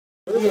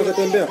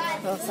tunatembea.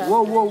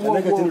 Wow.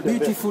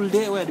 Beautiful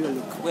day. Where do you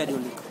look?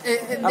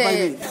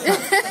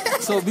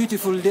 So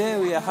beautiful day.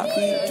 We are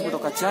happy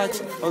tumetoka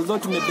church. Although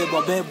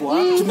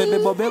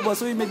tumebebwa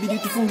so imebidi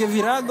tufunge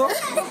virago.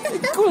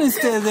 Couldn't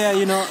stay there,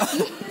 you know.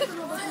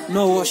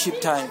 No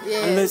worship time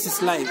unless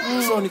it's live.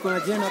 So niko na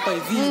Jena hapa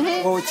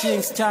hivi kwa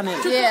Chieng's channel.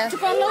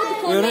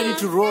 We're ready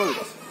to roll.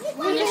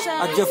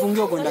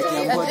 Ajafungiwa kwenda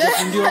Kiambu,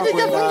 ajafungiwa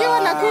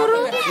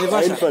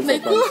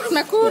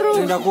Nakuru.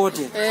 Tenda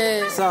kote.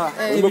 Sawa.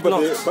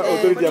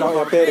 Authority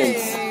ya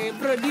parents.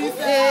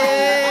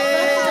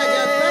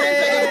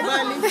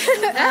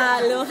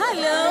 Hello.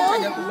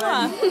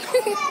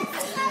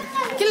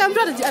 Kila mtu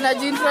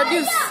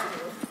anajiintroduce.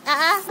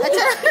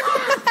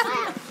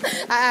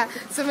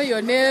 Say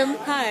your name.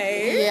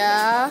 Hi.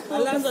 Yeah.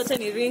 Alonzo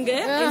Teniringe.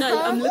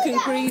 I'm looking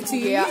pretty.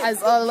 Yeah,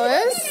 as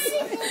always.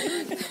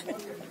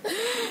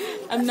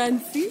 I'm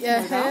Nancy.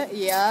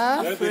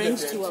 Yeah. A friend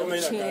to our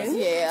chain.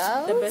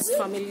 Yeah. The best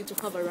family to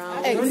have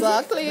around.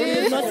 Exactly.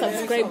 If you not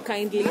subscribe,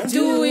 kindly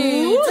Do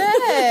it.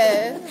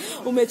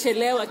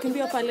 Umechelewa.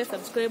 Kimbia pale,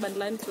 subscribe and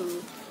learn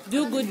to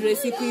do good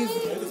recipes,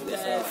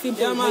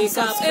 simple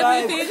makeup,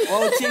 everything.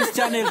 Oh, Chieng's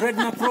channel,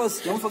 Redna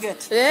Pros. Don't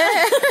forget. Yeah.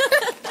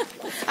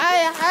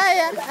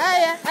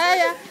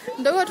 Aya.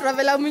 Ndogo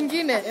traveler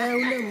mwingine.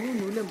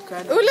 Ule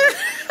mkada. Ule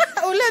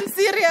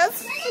serious.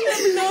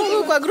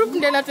 No, kwa group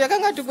ndio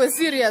natuwekanga tuko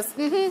serious.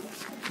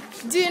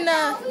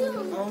 Jina.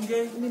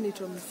 Mimi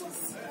naitwa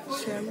Mrs.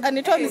 Shem.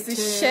 Anaitwa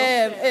Mrs.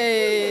 Shem.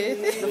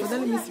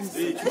 Tafadhali Mrs.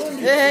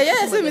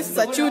 Yes, Mrs.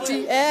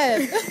 Achuti.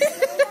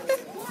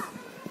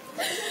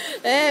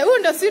 Huyu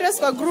ndo serious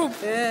kwa group.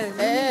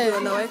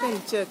 Naweka ni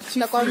check.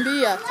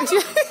 Nakwambia.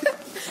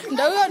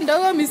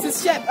 Ndogo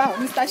Mrs. Shem.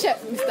 Mr. Shem.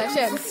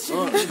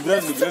 Oh,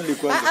 Bradley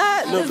kwa.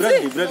 No,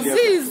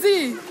 Bradley.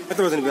 Z.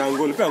 Hata wazani vya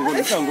Angola, pia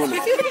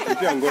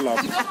Angola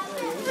hapa.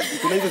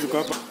 Kuna hizo ziko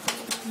hapa.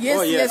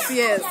 Yes.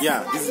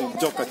 Yeah, this is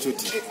Joka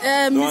Chuti.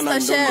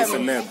 Mr.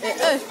 Shem.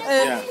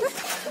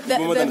 Yeah.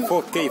 More than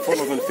 4K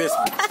followers on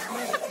Facebook.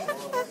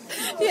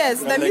 Yes,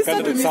 the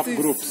Mr. to Mrs.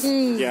 Groups.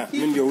 Yeah,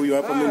 mimi ndio huyu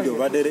hapa, mimi ndio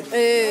Vadere.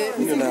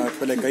 Mimi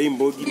napeleka hii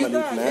mbogi mali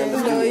tunaenda.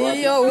 Ndio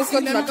hiyo uko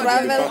tuna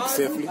travel.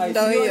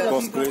 Ndio hiyo.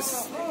 God's grace.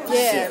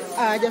 Yeah.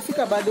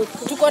 Hajafika bado.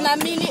 Tuko na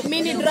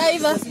mini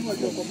driver.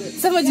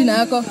 Sema jina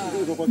yako.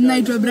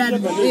 Naitwa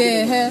Bradley.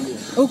 Yeah.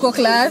 Uko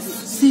class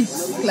 6.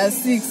 Class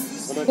 6.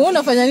 Wewe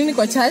unafanya nini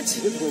kwa church?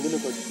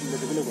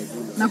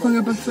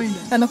 Nakuanga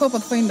pathfinder. Anakuwa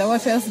pathfinder.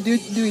 What else do you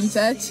do in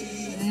church?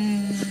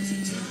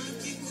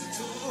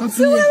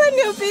 Si wewe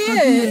ndio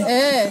pia.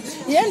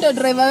 Yeye ndio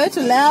driver wetu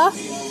leo.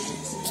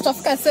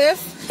 Tutafika safe.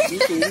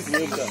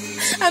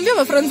 Ambia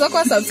my friends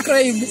wako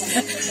subscribe.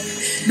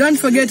 Don't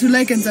forget to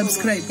like and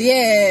subscribe.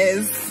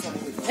 Yes.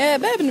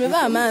 Babe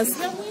nimevaa mask.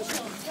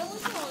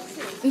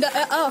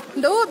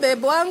 Ndio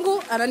babe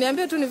wangu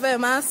ananiambia tu nivae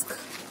mask.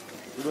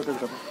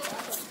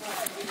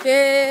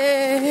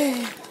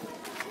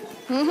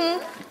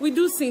 We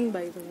do sing,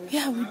 by the way.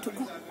 Yeah, we do.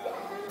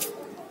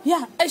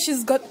 Yeah,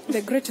 she's got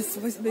the greatest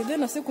voice. Baby,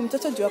 na siku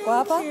mtoto juu kwa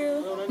hapa.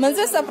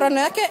 Manze soprano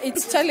yake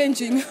it's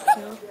challenging.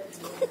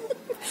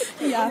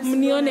 Yeah,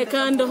 mnione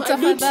kando.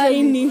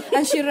 Tafadhali.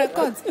 And she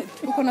records.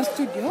 Uko na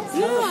studio?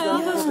 Yeah,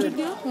 I have a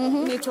studio.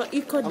 Naitwa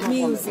Ecod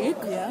Music.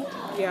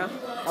 Yeah.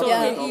 So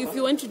if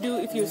you want to do,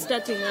 if you're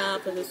starting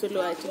up as a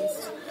solo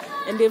artist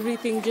and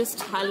everything,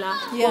 just holla.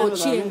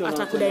 Chieng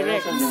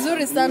atakudirect.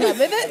 Vizuri sana.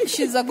 Baby,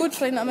 she's a good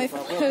trainer.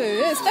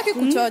 Sitaki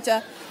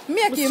kuchocha.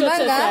 Mimi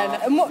akimbanga,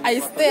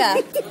 I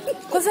stare.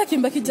 Kwanza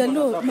kimba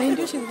kijaluo, my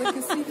English is like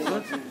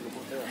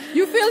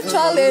you feel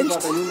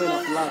challenged.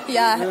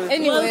 Yeah,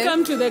 anyway.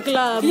 Welcome to the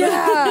club.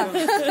 Yeah.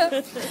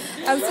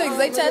 I'm so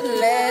excited.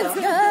 Let's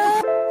go.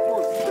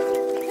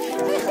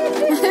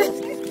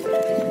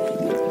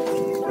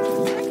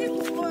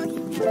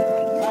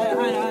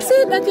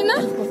 See, Dakina?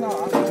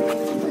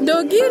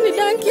 Doggy ni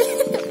donkey.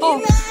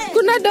 Oh,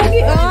 kuna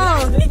doggy.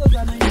 Oh.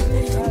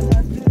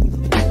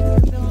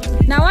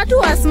 Na watu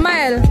wa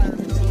smile.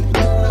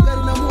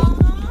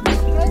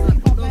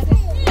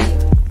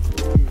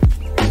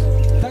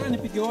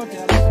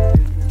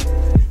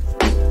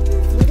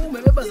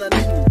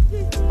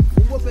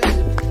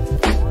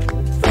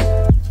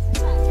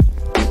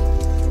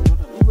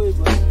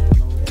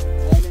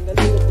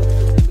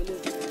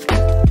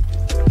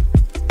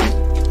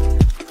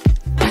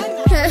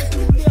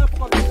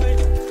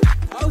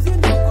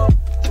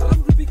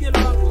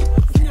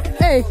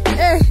 Hey,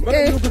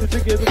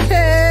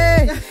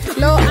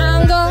 low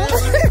angle.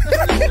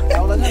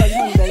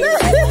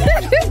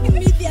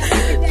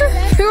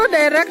 Huyu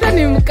director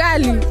ni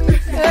mkali.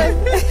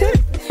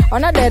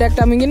 Ona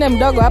director mwingine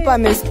mdogo hapa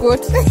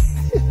amescoot.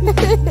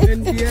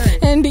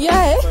 NDI.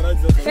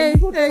 Hey.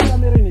 Louis,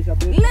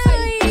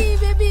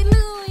 baby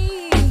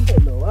Louis.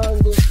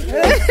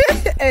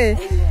 Hey,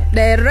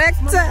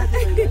 director.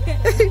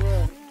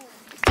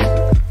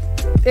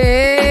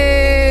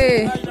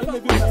 Hey.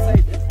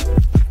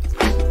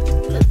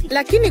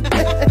 Lakini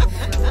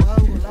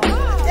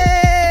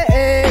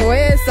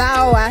we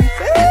sawa.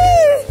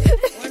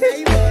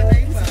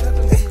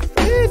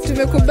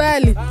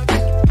 Tumekubali.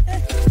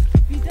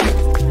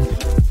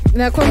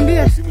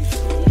 Nakwambia.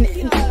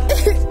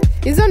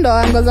 Hizo ndo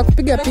anga za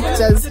kupiga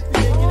pictures.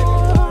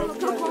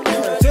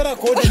 Chora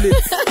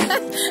coordinates.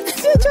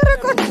 Chora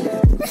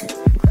coordinates.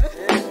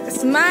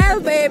 Smile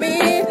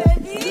baby.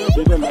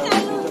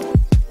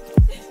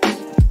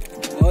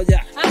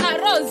 Ngoja.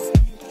 Rose.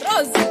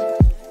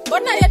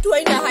 Mbona yetu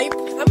haina hype?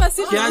 Ama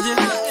si Kiaje?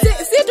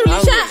 Si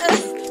tulisha.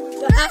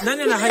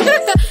 Nani ana hype?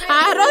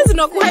 Rose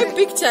no ku hype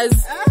pictures.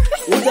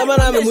 Huyu jamaa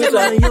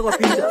amemwita anaingia kwa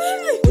picha.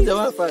 Huyu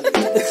jamaa fani.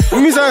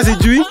 Mimi sasa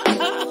sijui.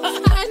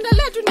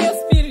 Endelea tu ndio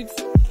spirit.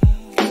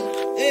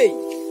 Hey.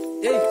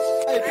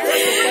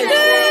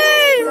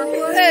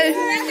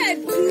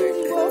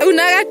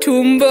 Unaga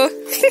tumbo.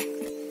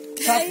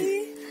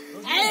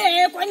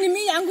 Kwani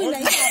mimi yangu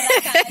inaisha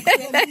haraka.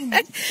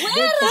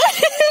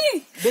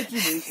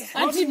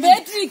 Ati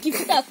betri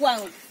ikifika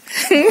kwangu.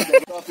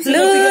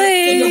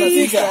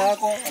 Louis.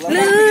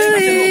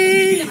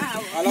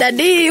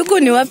 Dadi, huko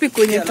ni wapi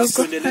kwenye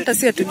tuko? Hata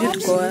si hatujui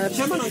tuko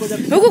wapi.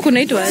 Huko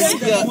kunaitwa aje?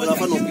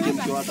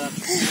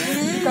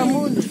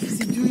 Kamulu,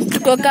 sijui.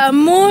 Tuko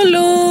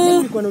Kamulu.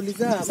 Nilikuwa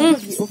nauliza,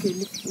 okay,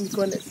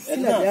 niko na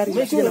sina gari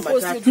na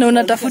matatu. Na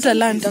unatafuta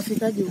land.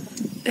 Tafikaje huko?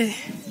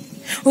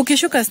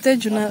 Ukishuka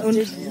stage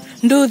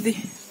Nduthi.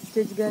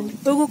 Stage gani?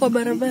 Huko kwa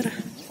barabara.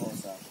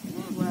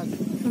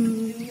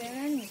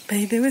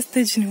 By the way,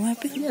 stage ni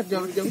wapi?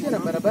 Hatujakuja na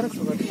barabara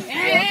kutoka.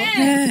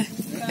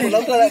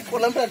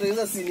 Kuna mtu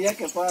ataweza sini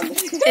yake pale.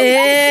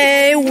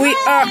 We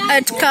are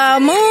at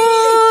Kamulu.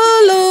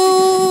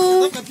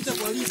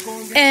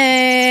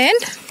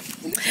 And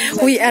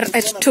we are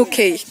at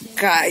 2K,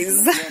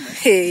 guys.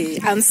 Hey,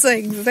 I'm so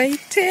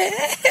excited.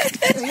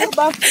 I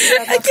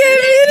can't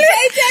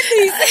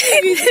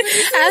really.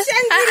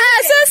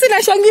 Sasa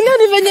nashangilia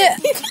ni venye.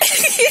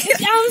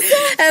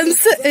 I'm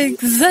so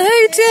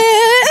excited.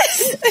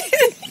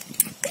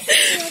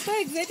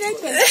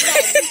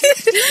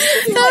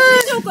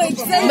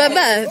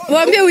 Baba,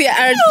 wambia we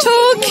are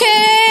 2K.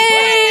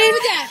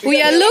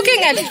 We are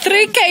looking at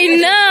 3K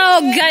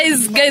now,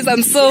 guys.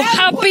 I'm so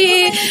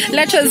happy.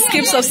 Let us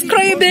keep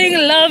subscribing,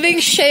 loving,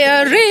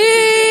 sharing.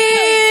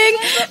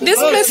 This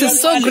place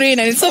is so green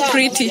and it's so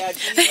pretty.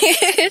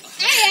 Hey,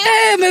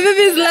 my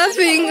baby is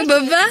laughing,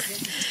 Baba.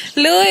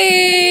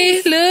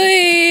 Louis.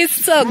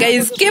 So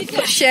guys, keep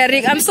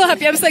sharing. I'm so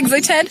happy. I'm so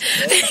excited.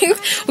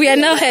 We are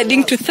now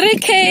heading to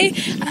 3K.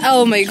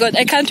 Oh my god,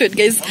 I can't wait,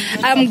 guys.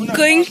 I'm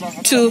going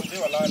to,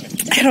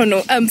 I don't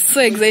know, I'm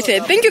so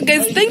excited. Thank you,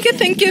 guys. Thank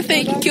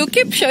you.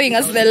 Keep showing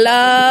us the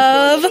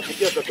love.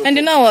 And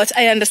you know what?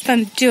 I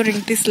understand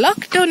during this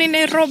lockdown in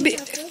Nairobi,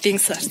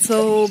 things are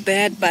so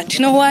bad, but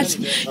you know what?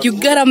 You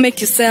gotta make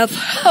yourself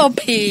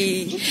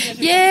happy.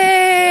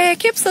 Yeah,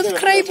 keep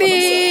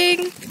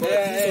subscribing.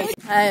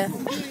 Hi.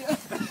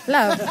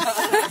 Love.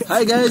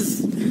 Hi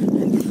guys.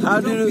 How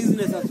do you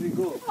business as we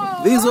go?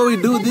 This is what we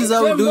do. This is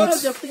how we do it.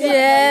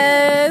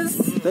 Yes.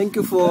 Thank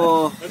you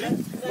for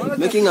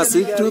making us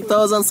hit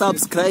 2,000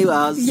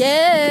 subscribers.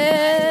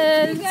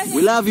 Yes.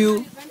 We love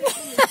you.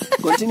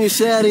 Continue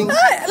sharing. We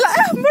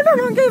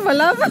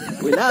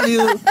love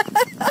you.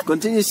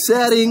 Continue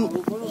sharing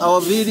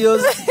our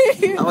videos,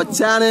 our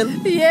channel.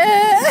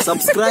 Yeah.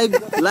 Subscribe,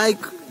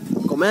 like,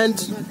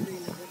 comment.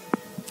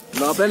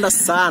 Nawapenda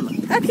sana.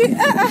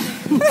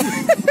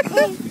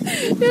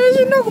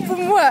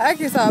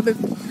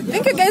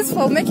 Thank you guys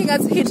for making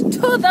us hit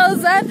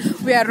 2,000.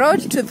 We are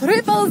road to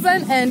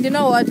 3,000, and you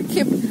know what?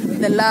 Keep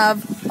the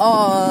love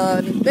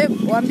on. Babe,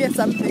 wambia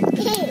something.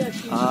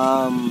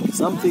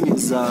 Something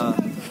is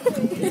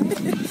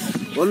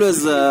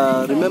always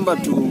remember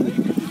to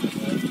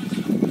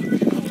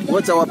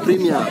watch our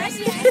premiere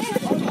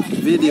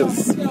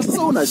videos.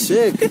 So una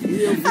shake.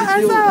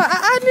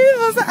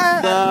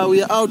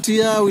 We are out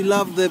here. We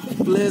love the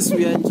place.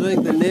 We are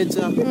enjoying the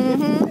nature.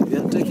 We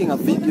are taking a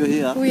video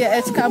here. We are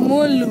at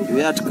Kamulu.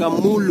 We are at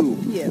Kamulu.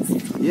 Yes.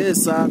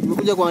 Yes,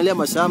 tumekuja kuangalia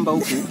mashamba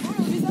huku.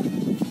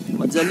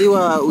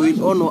 Majaliwa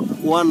will own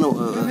one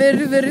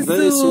very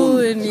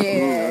soon.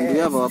 Yeah. And we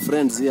have our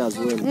friends here as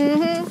well.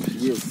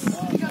 Yes.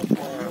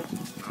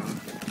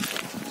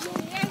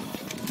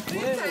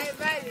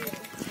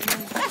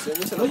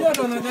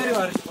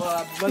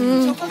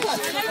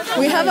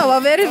 We have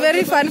our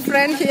very fun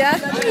friend here.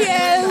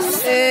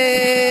 Yes.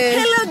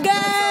 Hello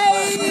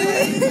guys.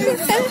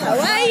 How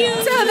are you?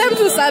 Tell them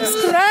to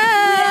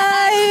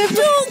subscribe.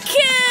 2K.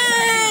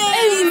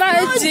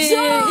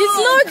 Imagine. It's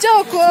no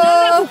joke.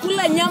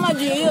 Kula nyama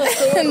juu hiyo.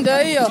 Ndio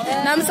hiyo.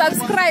 Na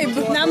subscribe.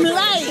 Na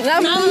like.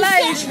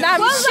 Na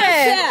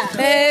share.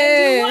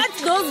 You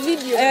watch those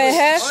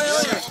videos.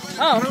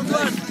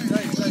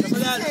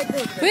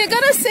 We're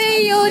gonna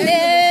see you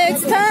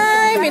next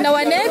time in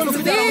our next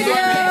video.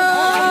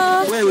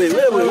 Wait.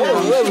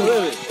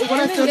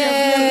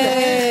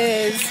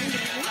 Yes.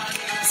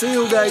 See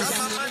you guys.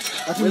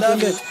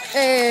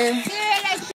 Eh.